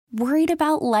Worried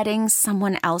about letting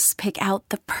someone else pick out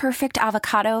the perfect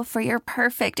avocado for your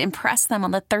perfect impress them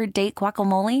on the third date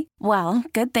guacamole? Well,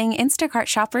 good thing Instacart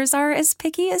shoppers are as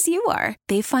picky as you are.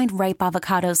 They find ripe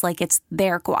avocados like it's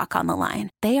their guac on the line.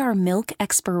 They are milk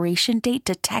expiration date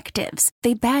detectives.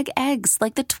 They bag eggs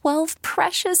like the 12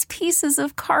 precious pieces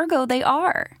of cargo they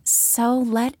are. So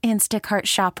let Instacart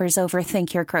shoppers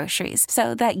overthink your groceries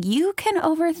so that you can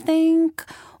overthink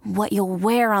what you'll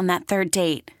wear on that third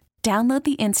date. Download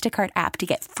the Instacart app to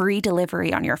get free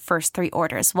delivery on your first 3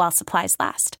 orders while supplies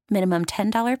last. Minimum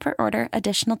 $10 per order.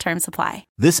 Additional terms apply.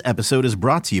 This episode is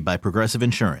brought to you by Progressive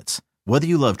Insurance. Whether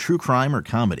you love true crime or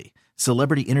comedy,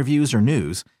 celebrity interviews or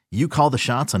news, you call the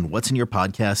shots on what's in your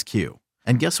podcast queue.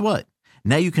 And guess what?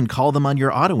 Now you can call them on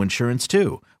your auto insurance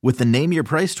too with the Name Your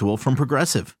Price tool from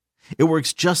Progressive. It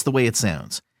works just the way it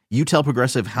sounds. You tell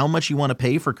Progressive how much you want to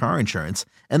pay for car insurance,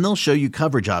 and they'll show you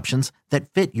coverage options that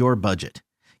fit your budget.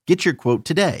 Get your quote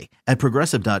today at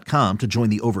Progressive.com to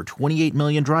join the over 28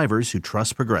 million drivers who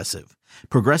trust Progressive.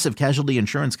 Progressive Casualty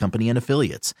Insurance Company and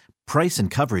Affiliates. Price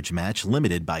and coverage match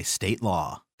limited by state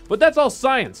law. But that's all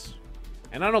science.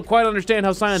 And I don't quite understand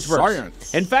how science works.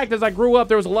 Science. In fact, as I grew up,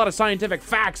 there was a lot of scientific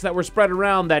facts that were spread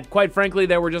around that, quite frankly,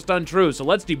 they were just untrue. So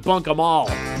let's debunk them all.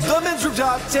 The Men's Room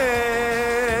Top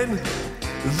 10.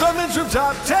 The Men's Room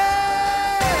Top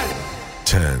 10.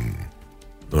 10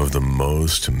 of the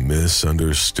most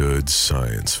misunderstood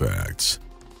science facts.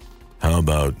 How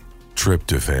about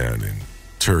tryptophan in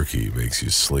turkey makes you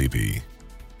sleepy?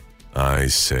 I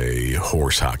say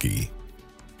horse hockey.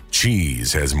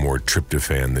 Cheese has more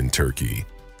tryptophan than turkey,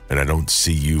 and I don't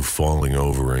see you falling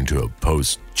over into a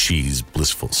post-cheese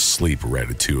blissful sleep,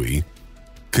 Ratatouille.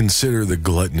 Consider the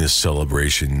gluttonous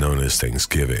celebration known as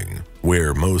Thanksgiving,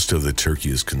 where most of the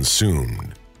turkey is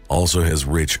consumed. Also has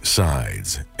rich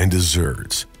sides and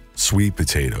desserts, sweet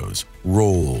potatoes,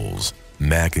 rolls,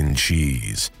 mac and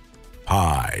cheese,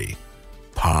 pie,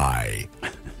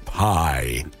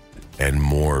 and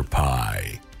more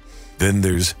pie. Then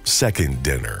there's second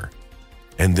dinner,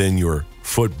 and then your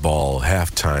football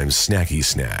halftime snacky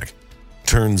snack.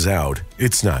 Turns out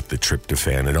it's not the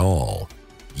tryptophan at all.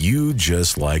 You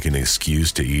just like an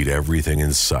excuse to eat everything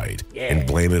in sight and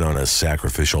blame it on a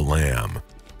sacrificial lamb.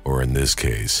 Or in this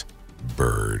case,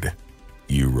 bird.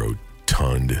 You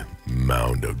rotund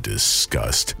mound of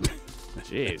disgust.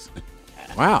 Jeez.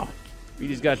 Wow. You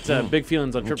just got big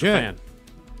feelings on tryptophan.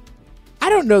 I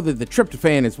don't know that the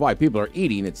tryptophan is why people are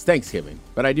eating. It's Thanksgiving.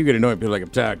 But I do get annoyed. People are like, I'm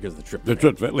tired because of the tryptophan. The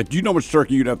tryptophan. Like, do you know how much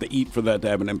turkey you'd have to eat for that to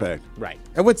have an impact? Right.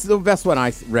 And what's the best one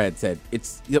I read said,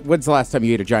 when's the last time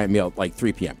you ate a giant meal at like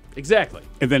 3 p.m.? Exactly.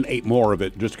 And then ate more of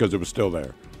it just because it was still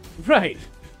there. Right.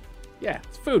 Yeah,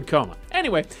 it's food coma.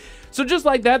 Anyway, so just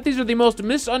like that, these are the most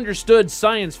misunderstood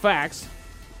science facts.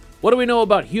 What do we know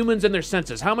about humans and their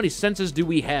senses? How many senses do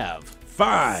we have?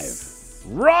 5.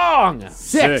 Wrong!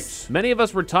 6. Many of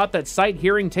us were taught that sight,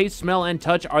 hearing, taste, smell, and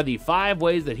touch are the 5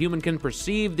 ways that human can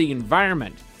perceive the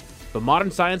environment. But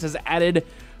modern science has added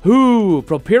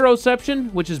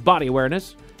proprioception, which is body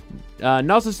awareness,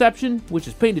 nociception, which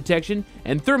is pain detection,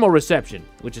 and thermoreception,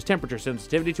 which is temperature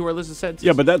sensitivity to our list of senses.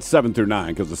 Yeah, but that's 7 through 9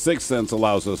 because the sixth sense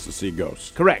allows us to see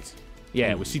ghosts. Correct.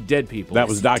 Yeah, we see dead people. That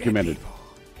was documented.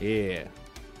 Yeah,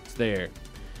 it's there.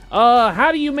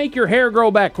 How do you make your hair grow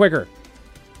back quicker?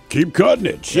 Keep cutting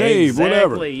it. Shave,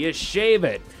 whatever. Exactly, you shave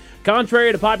it.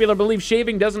 Contrary to popular belief,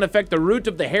 shaving doesn't affect the root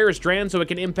of the hair strand, so it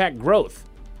can impact growth.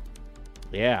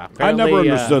 Yeah. I never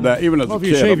understood that, even as a Well, kid.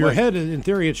 if you shave your like, head, in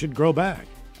theory, it should grow back.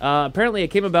 Apparently, it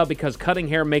came about because cutting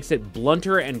hair makes it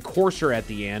blunter and coarser at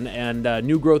the end, and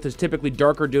new growth is typically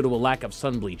darker due to a lack of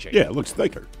sun bleaching. Yeah, it looks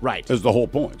thicker. Right. That's the whole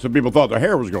point. So people thought their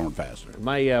hair was growing faster.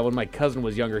 When my cousin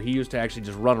was younger, he used to actually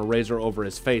just run a razor over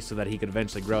his face so that he could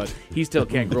eventually grow it. He still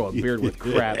can't grow a beard with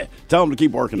crap. Tell him to keep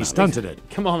working. He on stunted it.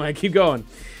 Come on, man, keep going.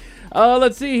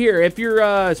 Let's see here. If you're,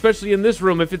 especially in this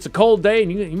room, if it's a cold day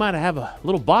and you might have a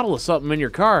little bottle of something in your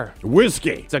car.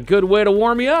 Whiskey. It's a good way to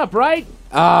warm you up, right?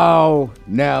 Oh,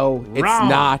 no, it's Wrong.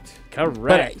 not.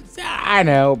 Correct. But I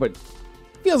know, but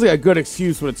feels like a good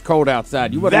excuse when it's cold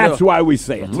outside. That's why we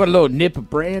say it. You want a little nip of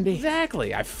brandy?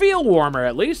 Exactly. I feel warmer,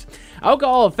 at least.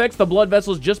 Alcohol affects the blood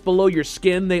vessels just below your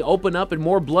skin. They open up and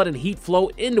more blood and heat flow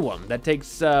into them. That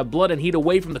takes blood and heat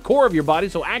away from the core of your body,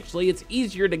 so actually it's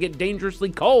easier to get dangerously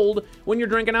cold when you're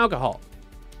drinking alcohol.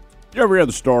 You ever hear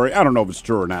the story? I don't know if it's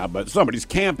true or not, but somebody's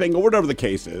camping or whatever the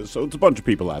case is. So it's a bunch of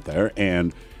people out there,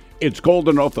 and it's cold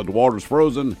enough that the water's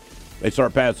frozen. They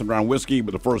start passing around whiskey,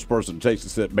 but the first person that takes a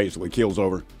sip basically keels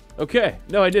over. Okay.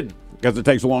 No, I didn't. Because it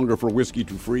takes longer for whiskey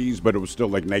to freeze, but it was still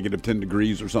like negative 10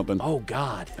 degrees or something. Oh,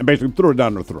 God. And basically threw it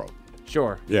down their throat.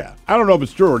 Sure. Yeah. I don't know if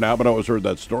it's true or not, but I always heard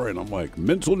that story, and I'm like,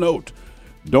 mental note.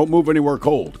 don't move anywhere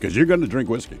cold because you're going to drink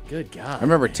whiskey. Good God. I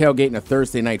remember tailgating a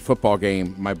Thursday night football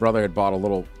game. My brother had bought a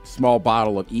little small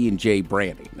bottle of E&J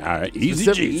brandy. All right, easy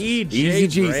Jesus. Easy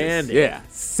Jesus. Brandy. Yeah.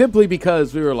 Simply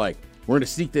because we were like, we're going to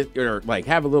seek this, or like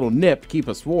have a little nip to keep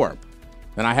us warm.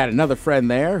 And I had another friend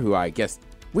there who I guess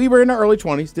we were in our early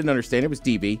 20s, didn't understand. It was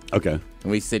DB. Okay.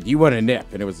 And we said, you want a nip?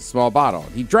 And it was a small bottle.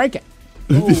 He drank it.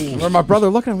 And my brother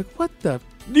looking at me like, what the?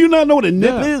 Do you not know what a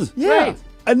nip is? Yeah. Right.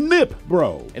 A nip,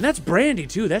 bro. And that's brandy,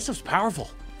 too. That stuff's powerful.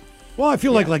 Well, I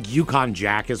feel like Yukon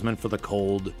Jack is meant for the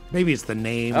cold. Maybe it's the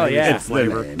name. Oh, maybe yeah. it's the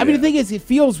flavor. name. I mean, the thing is, it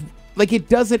feels like it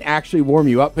doesn't actually warm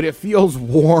you up, but it feels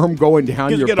warm going down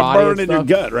You your get a body. burn and in your stuff.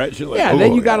 gut, right? You're like, Yeah, oh,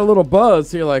 then you got a little buzz,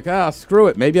 so you're like, screw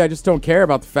it. Maybe I just don't care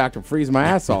about the fact I'm freezing my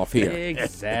ass off here.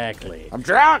 Exactly. I'm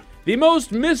drunk. The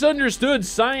most misunderstood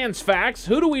science facts.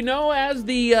 Who do we know as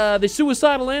the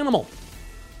suicidal animal?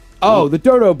 Oh, the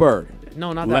dodo bird.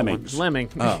 No, not Lemmings. that one. Lemming.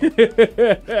 Oh.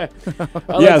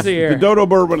 Let's Yes, see here. the dodo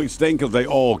bird will extinct because they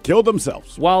all killed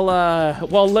themselves. While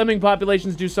lemming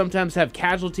populations do sometimes have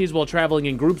casualties while traveling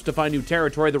in groups to find new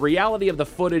territory, the reality of the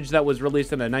footage that was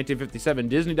released in a 1957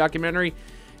 Disney documentary,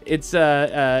 it's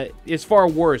far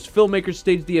worse. Filmmakers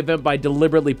staged the event by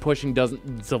deliberately pushing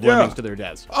dozens of lemmings to their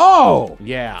deaths. Oh,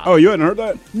 Yeah. Oh, you hadn't heard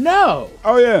that? no.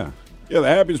 Oh, yeah. Yeah, the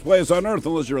happiest place on earth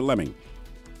unless you're a lemming.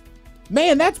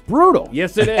 Man, that's brutal.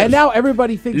 Yes, it is. And now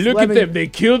everybody thinks Look lemming- at them. They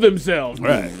kill themselves.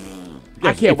 Right.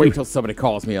 I can't wait till somebody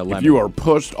calls me a lemon. If you are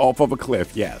pushed off of a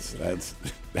cliff, yes,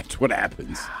 that's what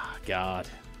happens. God.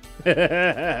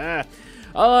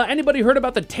 Anybody heard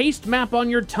about the taste map on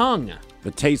your tongue?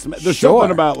 The taste, there's Sure.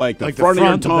 something about like the Like the front of your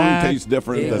front, the tongue back. tastes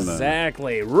different than the.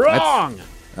 Exactly. Wrong.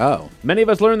 Oh. Many of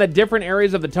us learn that different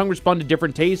areas of the tongue respond to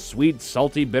different tastes: sweet,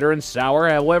 salty, bitter, and sour.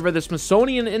 However, the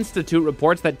Smithsonian Institute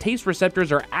reports that taste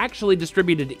receptors are actually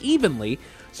distributed evenly,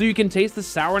 so you can taste the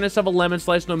sourness of a lemon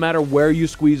slice no matter where you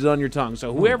squeeze it on your tongue.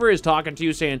 So whoever is talking to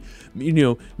you saying,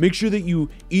 make sure that you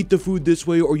eat the food this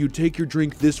way or you take your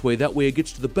drink this way, that way it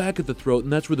gets to the back of the throat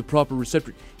and that's where the proper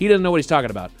receptor... He doesn't know what he's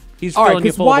talking about. He's All right, filling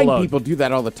you because full of a wine load. people do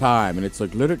that all the time, and it's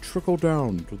like, let it trickle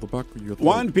down to the back of your throat.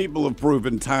 Wine people have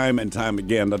proven time and time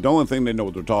again that the only thing they know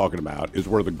what they're talking about is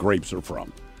where the grapes are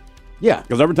from. Yeah.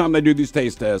 Because every time they do these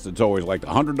taste tests, it's always like the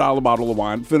 $100 bottle of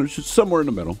wine finishes somewhere in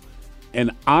the middle.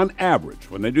 And on average,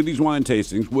 when they do these wine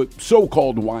tastings with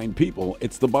so-called wine people,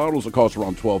 it's the bottles that cost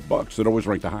around $12 that always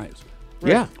rank the highest.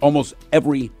 Yeah. Almost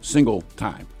every single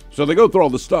time. So they go through all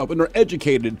this stuff, and they're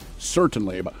educated,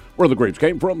 certainly, about where the grapes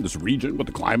came from, this region, what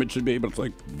the climate should be. But it's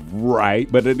like, right.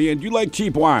 But in the end, you like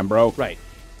cheap wine, bro. Right.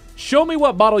 Show me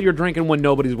what bottle you're drinking when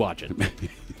nobody's watching.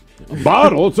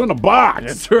 Bottle, it's in a box.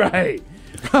 That's right.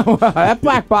 That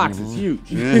black box is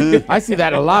huge. I see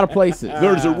that in a lot of places.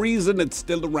 There's a reason it's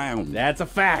still around. That's a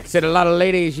fact. Said a lot of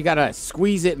ladies, you gotta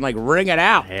squeeze it and like wring it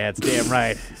out. That's damn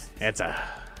right. That's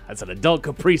an adult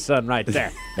Capri Sun right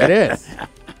there. It is.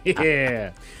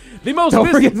 Yeah. The most Don't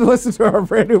forget to listen to our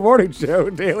brand new morning show,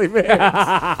 Daily Mix.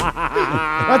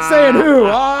 Not saying who.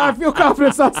 I feel confident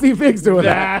it's not Steve Biggs doing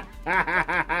that.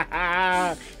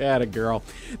 Atta girl.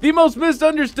 The most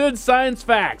misunderstood science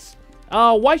facts.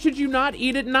 Why should you not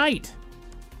eat at night?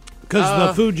 Because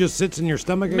the food just sits in your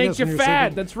stomach, I Makes guess, you when you're fat.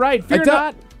 sleeping? That's right. Fear don't-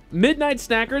 not. Midnight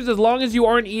snackers, as long as you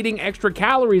aren't eating extra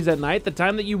calories at night, the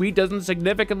time that you eat doesn't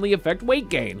significantly affect weight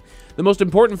gain. The most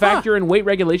important factor in weight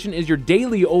regulation is your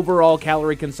daily overall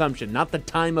calorie consumption, not the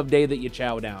time of day that you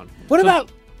chow down. What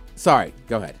about... Sorry,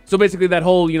 go ahead. So basically that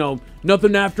whole,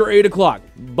 nothing after 8 o'clock,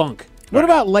 bunk. What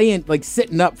about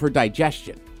sitting up for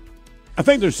digestion? I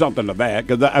think there's something to that,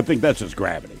 because I think that's just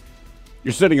gravity.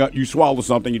 You're sitting up, you swallow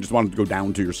something, you just want it to go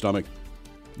down to your stomach.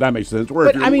 That makes sense. Where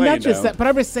if But you're I mean, laying not just down- that, but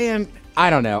I'm just saying, I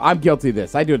don't know. I'm guilty of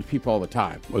this. I do it to people all the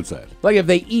time. What's that? Like if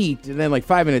they eat and then like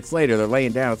 5 minutes later they're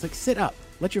laying down, it's like, sit up.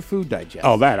 Let your food digest.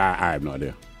 Oh, that, I have no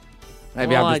idea.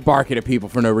 Maybe Well, I'm just barking at people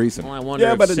for no reason. Well, I wonder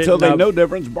Yeah, if but until sitting they up- know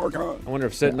difference, bark on. I wonder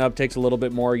if sitting up takes a little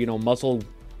bit more, muscle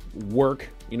work.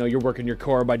 You're working your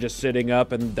core by just sitting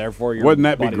up, and therefore your Wouldn't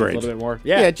that be body does great? a little bit more.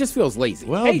 Yeah, it just feels lazy.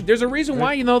 Well, Hey, there's a reason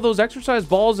why those exercise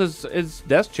balls is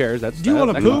desk chairs. That's do you want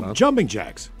to that poop? counts. Jumping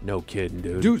jacks. No kidding,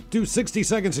 dude. Do 60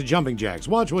 seconds of jumping jacks.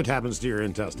 Watch what happens to your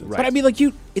intestines. But I mean,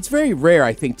 it's very rare,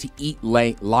 I think, to eat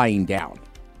lying down.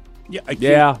 Yeah, I can't-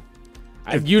 Yeah.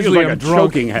 It Usually feels like I'm a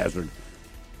drunk. choking hazard.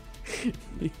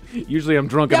 Usually I'm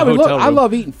drunk Yeah, in a I mean, look, hotel room. I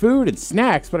love eating food and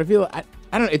snacks, but I feel I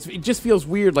don't know. It just feels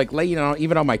weird, like laying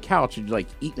even on my couch and like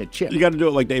eating a chip. You got to do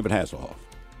it like David Hasselhoff.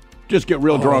 Just get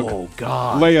real drunk. Oh,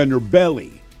 God. Lay on your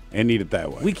belly and eat it that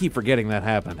way. We keep forgetting that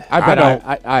happened. I bet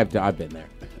don't. I've been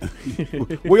there.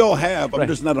 We all have. I'm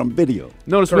just not on video.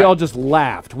 Notice we all just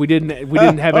laughed. We didn't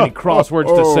have any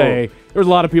crosswords to say. There was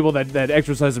a lot of people that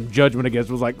exercised some judgment against.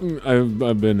 Was like,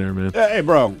 I've been there, man. Hey,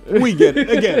 bro, we get it.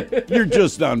 Again, you're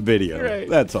just on video. Right.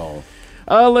 That's all.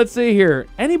 Let's see here.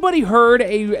 Anybody heard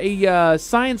a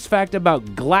science fact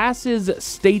about glass's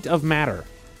state of matter?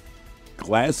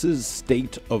 Glass's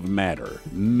state of matter.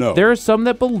 No. There are some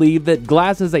that believe that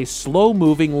glass is a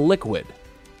slow-moving liquid.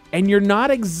 And you're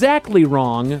not exactly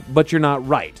wrong, but you're not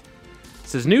right. It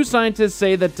says new scientists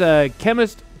say that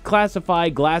chemists classify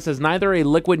glass as neither a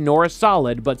liquid nor a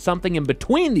solid, but something in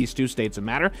between these two states of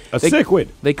matter. A liquid.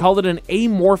 They call it an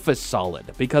amorphous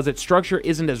solid because its structure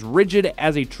isn't as rigid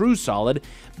as a true solid,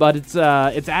 but its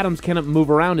atoms cannot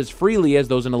move around as freely as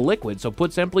those in a liquid. So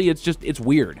put simply, it's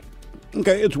weird.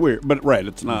 Okay, it's weird, but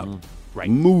it's not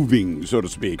moving, so to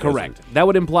speak. Correct. That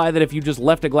would imply that if you just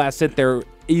left a glass sit there,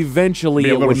 eventually be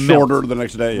a it little would shorter melt. the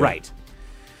next day. Yeah. Right.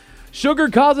 Sugar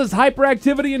causes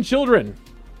hyperactivity in children.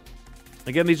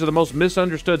 Again, these are the most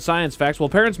misunderstood science facts. While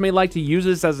parents may like to use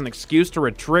this as an excuse to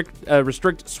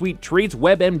restrict sweet treats,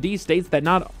 WebMD states that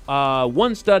not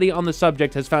one study on the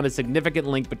subject has found a significant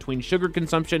link between sugar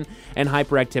consumption and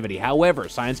hyperactivity. However,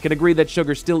 science can agree that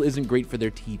sugar still isn't great for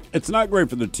their teeth. It's not great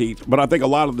for their teeth, but I think a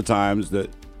lot of the times that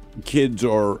kids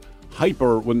are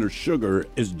hyper when there's sugar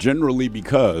is generally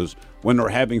because when they're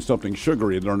having something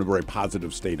sugary, they're in a very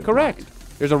positive state of Correct. mind.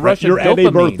 There's a rush You're of at dopamine.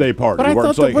 a birthday party. But I where thought,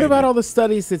 it's like, what about all the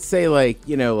studies that say, like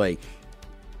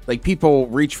people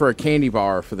reach for a candy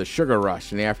bar for the sugar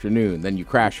rush in the afternoon, then you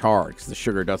crash hard because the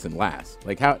sugar doesn't last?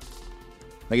 Like, how?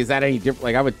 Like, is that any different?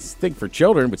 Like, I would think for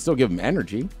children, but still give them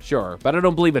energy. Sure, but I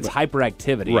don't believe it's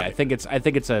hyperactivity. Right. I think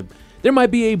it's a. There might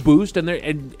be a boost, and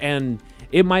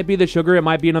it might be the sugar. It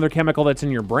might be another chemical that's in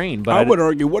your brain. But I would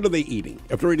argue, what are they eating?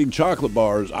 If they're eating chocolate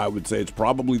bars, I would say it's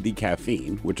probably the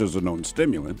caffeine, which is a known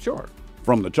stimulant. Sure.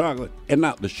 From the chocolate, and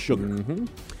not the sugar. Mm-hmm.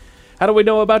 How do we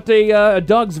know about a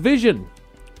dog's vision?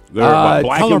 They're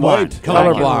black and white.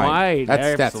 Colorblind.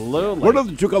 That's Absolutely. What are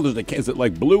the two colors? Is it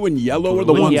like blue and yellow are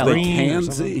the Blue and ones yellow. they can Green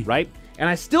or see? Right. And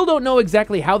I still don't know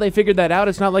exactly how they figured that out.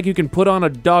 It's not like you can put on a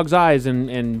dog's eyes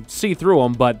and see through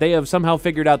them, but they have somehow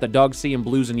figured out that dogs see in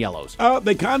blues and yellows.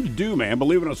 They kind of do, man.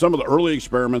 Believe it or not, some of the early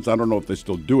experiments, I don't know if they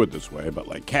still do it this way, but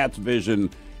like cats' vision,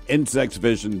 insects'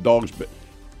 vision, dogs'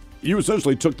 you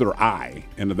essentially took their eye,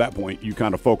 and at that point, you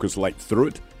kind of focus light through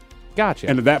it. Gotcha.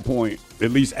 And at that point,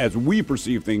 at least as we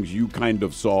perceive things, you kind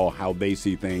of saw how they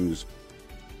see things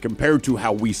compared to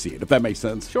how we see it, if that makes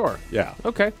sense. Sure. Yeah.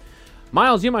 Okay.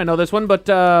 Miles, you might know this one, but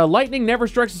lightning never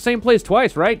strikes the same place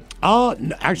twice, right?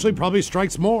 Actually, probably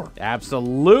strikes more.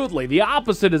 Absolutely. The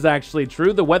opposite is actually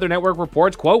true. The Weather Network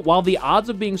reports, quote, while the odds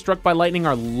of being struck by lightning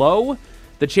are low,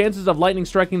 the chances of lightning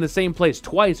striking the same place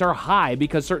twice are high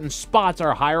because certain spots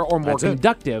are higher or more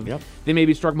conductive. Yep. They may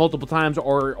be struck multiple times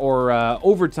or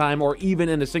over time or even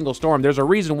in a single storm. There's a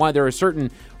reason why there are certain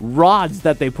rods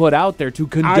that they put out there to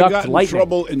conduct I got in lightning.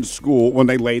 trouble in school when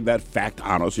they laid that fact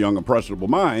on us, young impressionable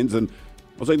minds, and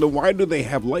I was like, then why do they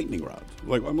have lightning rods?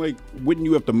 I'm like, wouldn't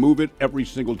you have to move it every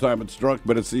single time it's struck?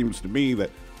 But it seems to me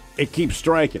that it keeps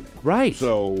striking it. Right.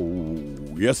 So,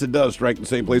 yes, it does strike the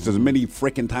same place as many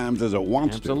frickin' times as it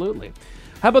wants Absolutely.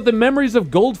 How about the memories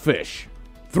of goldfish?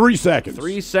 to. 3 seconds.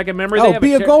 3-second memory. Oh,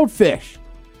 be a goldfish.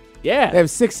 Yeah. They have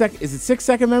 6 seconds. Is it 6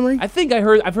 second memory? I've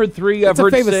heard 3. It's I've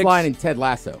heard a famous 6. line in Ted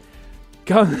Lasso.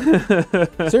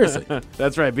 Seriously.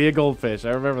 That's right. Be a goldfish.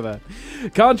 I remember that.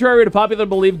 Contrary to popular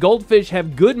belief, goldfish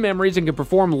have good memories and can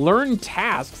perform learned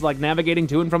tasks like navigating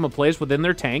to and from a place within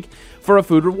their tank for a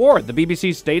food reward. The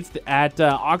BBC states that at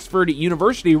Oxford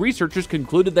University, researchers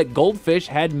concluded that goldfish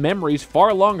had memories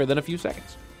far longer than a few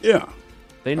seconds. Yeah.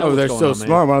 They know Oh, what's they're going so on,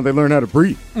 smart. Why don't they learn how to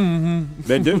breathe?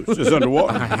 They do. It's just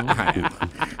underwater.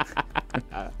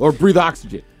 Or breathe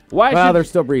oxygen. Why Well, should, they're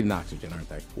still breathing oxygen, aren't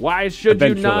they? why should you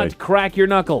Eventually. not crack your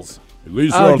knuckles? At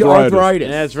least Oh, arthritis. arthritis.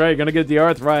 That's right. You're going to get the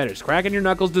arthritis. Cracking your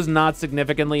knuckles does not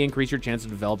significantly increase your chance of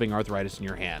developing arthritis in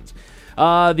your hands.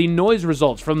 The noise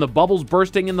results from the bubbles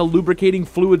bursting and the lubricating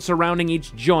fluid surrounding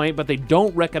each joint, but they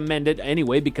don't recommend it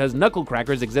anyway because knuckle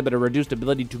crackers exhibit a reduced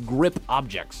ability to grip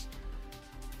objects.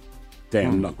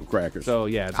 Damn knuckle crackers. So,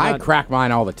 yeah. It's I not, crack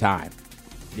mine all the time.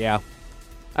 Yeah.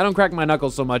 I don't crack my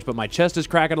knuckles so much, but my chest is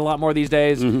cracking a lot more these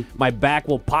days. My back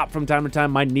will pop from time to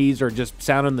time. My knees are just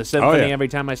sounding the symphony yeah. every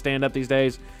time I stand up these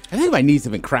days. I think my knees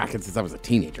have been cracking since I was a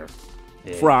teenager.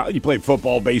 You play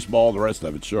football, baseball, the rest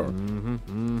of it, sure.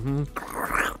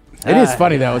 It is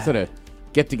funny, though. It's at a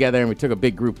get-together, and we took a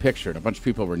big group picture, and a bunch of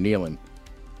people were kneeling.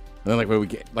 And then, like, when we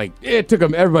get, like, it took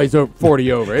them, everybody's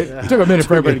 40 over. It took a minute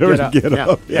for everybody to get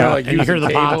up. Yeah, like, and you hear the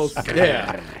tables. pops.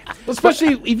 Yeah.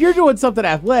 Especially if you're doing something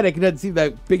athletic, it doesn't seem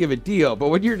that big of a deal. But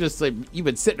when you're just, like, you've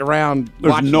been sitting around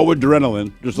There's watching. no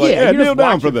adrenaline. Just like, you're kneel just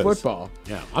down for watching this. football.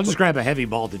 Yeah, I'll just grab a heavy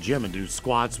ball at the gym and do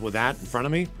squats with that in front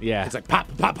of me. Yeah. It's like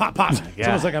pop, pop, pop, pop. It's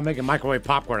almost like I'm making microwave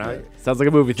popcorn. I Sounds like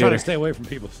a movie try theater. to stay away from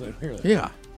people sitting here. Yeah.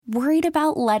 Worried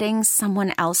about letting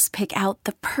someone else pick out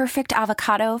the perfect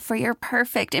avocado for your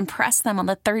perfect impress them on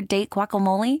the third date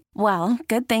guacamole? Well,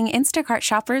 good thing Instacart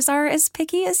shoppers are as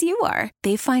picky as you are.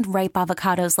 They find ripe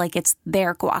avocados like it's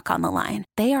their guac on the line.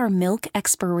 They are milk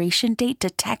expiration date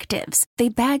detectives. They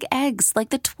bag eggs like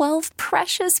the 12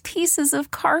 precious pieces of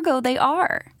cargo they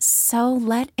are. So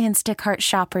let Instacart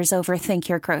shoppers overthink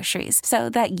your groceries so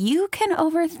that you can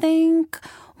overthink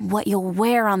what you'll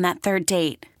wear on that third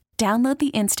date. Download the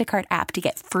Instacart app to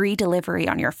get free delivery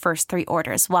on your first 3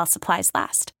 orders while supplies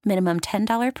last. Minimum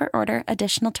 $10 per order.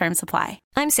 Additional terms apply.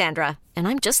 I'm Sandra, and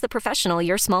I'm just the professional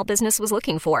your small business was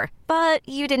looking for. But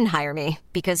you didn't hire me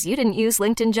because you didn't use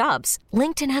LinkedIn Jobs.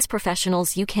 LinkedIn has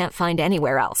professionals you can't find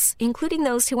anywhere else, including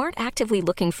those who aren't actively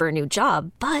looking for a new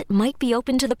job, but might be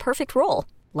open to the perfect role,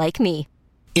 like me.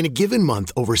 In a given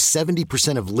month, over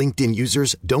 70% of LinkedIn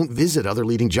users don't visit other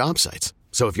leading job sites.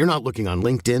 So if you're not looking on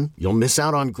LinkedIn, you'll miss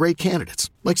out on great candidates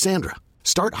like Sandra.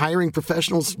 Start hiring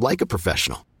professionals like a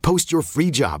professional. Post your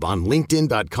free job on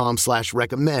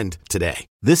linkedin.com/recommend today.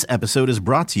 This episode is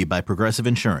brought to you by Progressive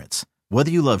Insurance. Whether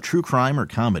you love true crime or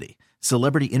comedy,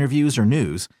 celebrity interviews or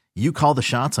news, you call the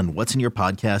shots on what's in your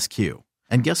podcast queue.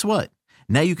 And guess what?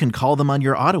 Now you can call them on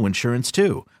your auto insurance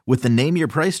too with the Name Your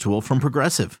Price tool from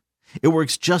Progressive. It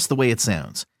works just the way it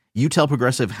sounds. You tell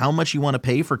Progressive how much you want to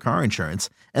pay for car insurance,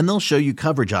 and they'll show you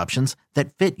coverage options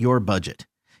that fit your budget.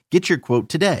 Get your quote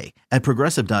today at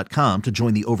Progressive.com to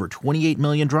join the over 28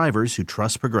 million drivers who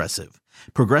trust Progressive.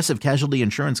 Progressive Casualty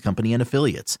Insurance Company and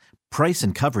Affiliates. Price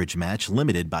and coverage match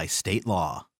limited by state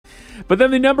law. But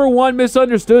then the number one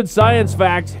misunderstood science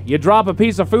fact, you drop a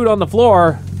piece of food on the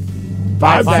floor.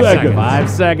 5 seconds.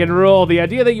 5-second rule. The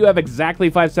idea that you have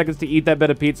exactly 5 seconds to eat that bit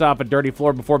of pizza off a dirty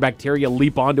floor before bacteria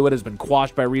leap onto it has been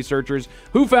quashed by researchers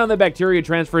who found that bacteria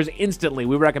transfers instantly.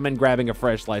 We recommend grabbing a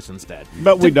fresh slice instead.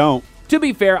 But we don't. To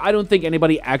be fair, I don't think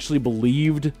anybody actually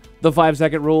believed the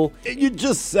 5-second rule. You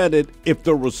just said it if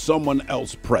there was someone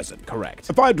else present. Correct.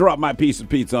 If I drop my piece of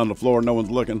pizza on the floor and no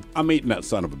one's looking, I'm eating that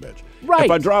son of a bitch. Right.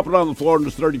 If I drop it on the floor and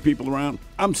there's 30 people around,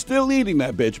 I'm still eating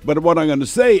that bitch. But what I'm going to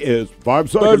say is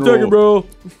 5-second rule. rule.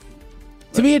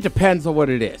 To me, it depends on what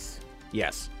it is.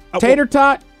 Yes. Tater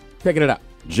tot, picking it up.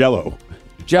 Jello.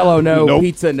 Jello, no. Nope.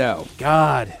 Pizza, no.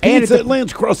 God. And Pizza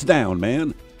lands crust down,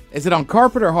 man. Is it on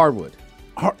carpet or hardwood?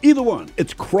 Either one.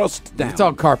 It's crust down. It's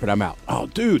on carpet. I'm out. Oh,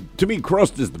 dude. To me,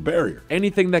 crust is the barrier.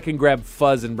 Anything that can grab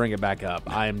fuzz and bring it back up,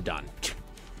 I am done.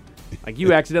 Like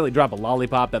you accidentally drop a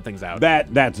lollipop, that thing's out.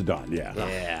 That's done, yeah.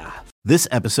 Yeah. This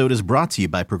episode is brought to you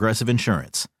by Progressive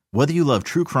Insurance. Whether you love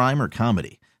true crime or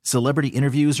comedy, celebrity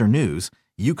interviews or news,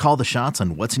 you call the shots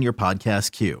on what's in your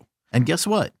podcast queue. And guess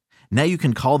what? Now you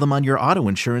can call them on your auto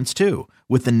insurance too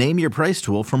with the Name Your Price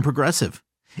tool from Progressive.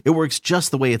 It works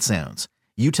just the way it sounds.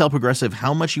 You tell Progressive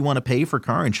how much you want to pay for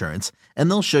car insurance, and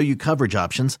they'll show you coverage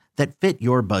options that fit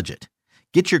your budget.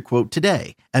 Get your quote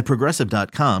today at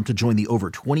Progressive.com to join the over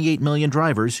 28 million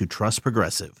drivers who trust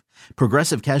Progressive.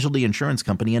 Progressive Casualty Insurance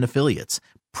Company and Affiliates.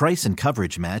 Price and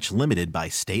coverage match limited by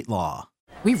state law.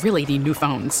 We really need new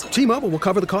phones. T-Mobile will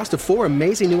cover the cost of 4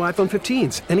 amazing new iPhone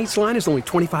 15s, and each line is only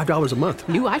 $25 a month.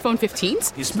 New iPhone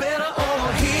 15s? It's better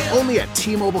over here. Only at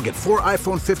T-Mobile, get 4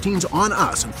 iPhone 15s on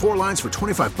us and 4 lines for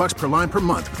 $25 per line per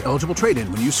month with eligible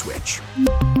trade-in when you switch.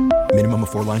 Minimum of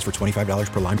 4 lines for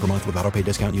 $25 per line per month with autopay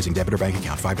discount using debit or bank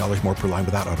account. $5 more per line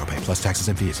without autopay, plus taxes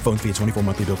and fees. Phone fee at 24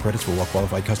 monthly bill credits for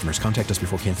well-qualified customers. Contact us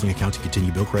before canceling account to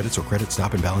continue bill credits or credit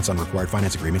stop and balance on required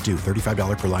finance agreement due.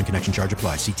 $35 per line connection charge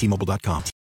applies. See T-Mobile.com.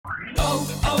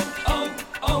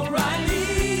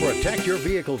 O'Reilly. Protect your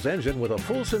vehicle's engine with a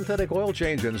full synthetic oil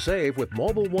change and save with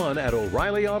Mobil 1 at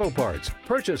O'Reilly Auto Parts.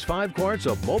 Purchase 5 quarts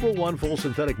of Mobil 1 full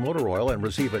synthetic motor oil and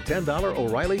receive a $10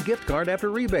 O'Reilly gift card after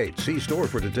rebate. See store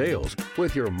for details.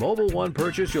 With your Mobil 1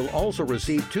 purchase, you'll also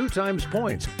receive 2 times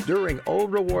points during O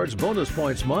Rewards Bonus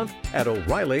Points Month at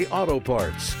O'Reilly Auto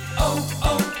Parts.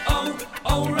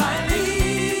 O'Reilly.